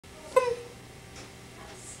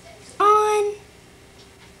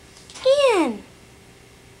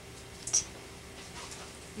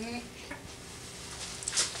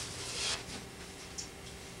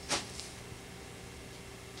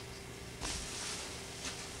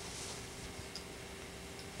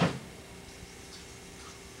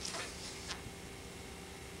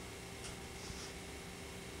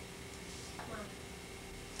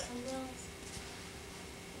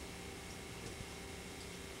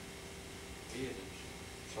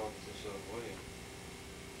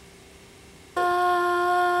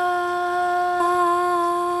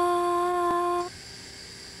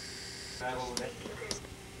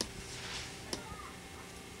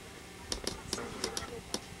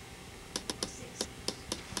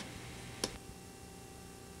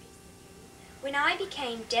When I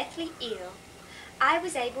became deathly ill, I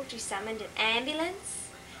was able to summon an ambulance,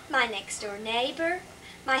 my next-door neighbor,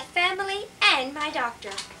 my family, and my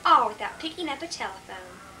doctor, all without picking up a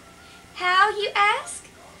telephone. How, you ask?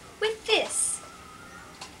 With this.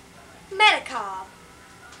 Medicall.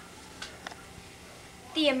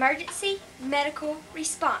 The Emergency Medical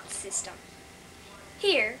Response System.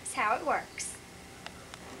 Here's how it works.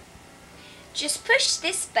 Just push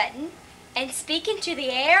this button and speak into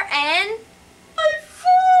the air and... I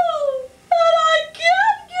fall, and I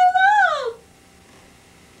can't get up.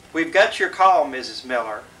 We've got your call, Mrs.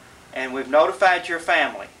 Miller, and we've notified your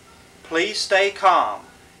family. Please stay calm.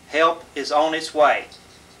 Help is on its way.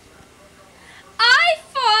 I've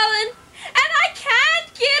fallen, and I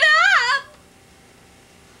can't get up.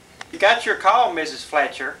 You got your call, Mrs.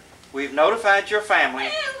 Fletcher. We've notified your family,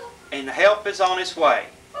 and help is on its way.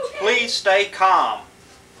 Please stay calm.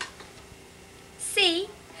 See?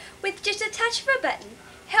 With just a touch of a button,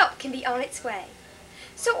 help can be on its way.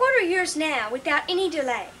 So order yours now without any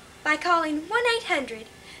delay by calling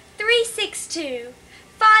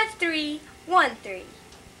 1-800-362-5313.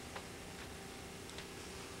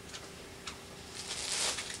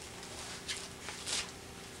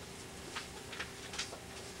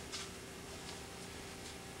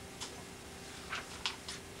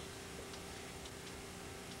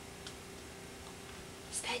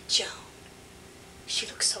 Is that Joan? She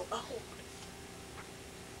looks so old.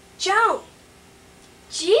 Joan!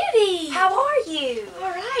 Judy! How are you?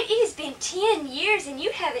 All right, it has been 10 years and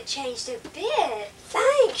you haven't changed a bit.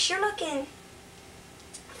 Thanks, you're looking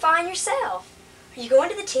fine yourself. Are you going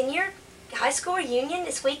to the 10-year high school reunion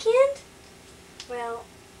this weekend? Well,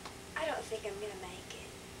 I don't think I'm going to make it.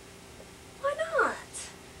 Why not?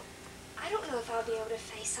 I don't know if I'll be able to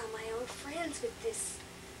face all my old friends with this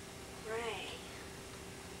gray.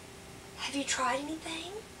 Have you tried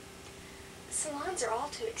anything? The salons are all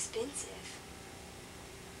too expensive.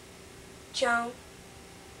 Joan,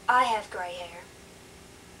 I have gray hair.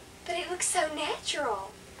 But it looks so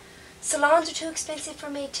natural. Salons are too expensive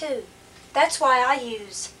for me too. That's why I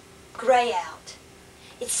use Gray Out.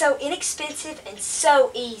 It's so inexpensive and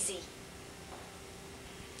so easy.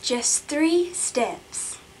 Just 3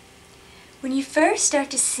 steps. When you first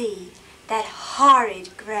start to see that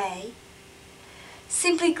horrid gray,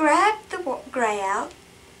 simply grab the gray out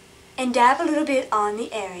and dab a little bit on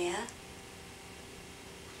the area.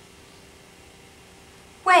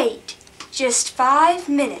 Wait just 5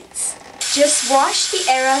 minutes. Just wash the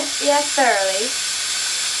area thoroughly,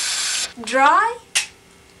 dry,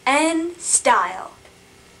 and style.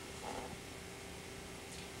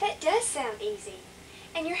 That does sound easy.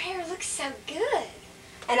 And your hair looks so good.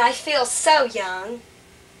 And I feel so young.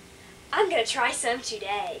 I'm going to try some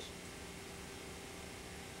today.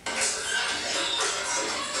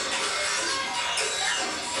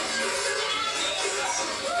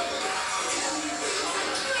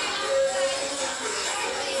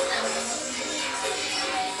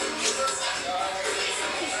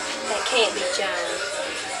 That can't be Joan.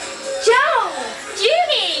 Joan!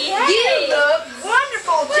 Judy! Hey! You look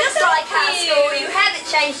wonderful, just like high you? school. You haven't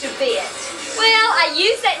changed a bit. Well, I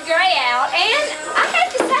used that gray out, and I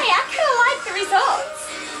have to say, I kind of like the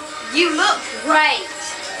results. You look great.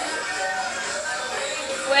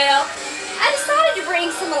 Well, I decided to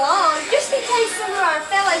bring some along, just in case some of our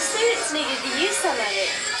fellow students needed to use some of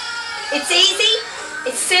it. It's easy,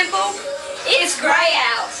 it's simple, it's gray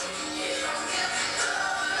out.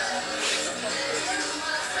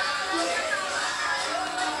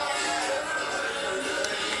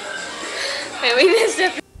 Man, we messed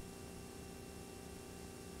up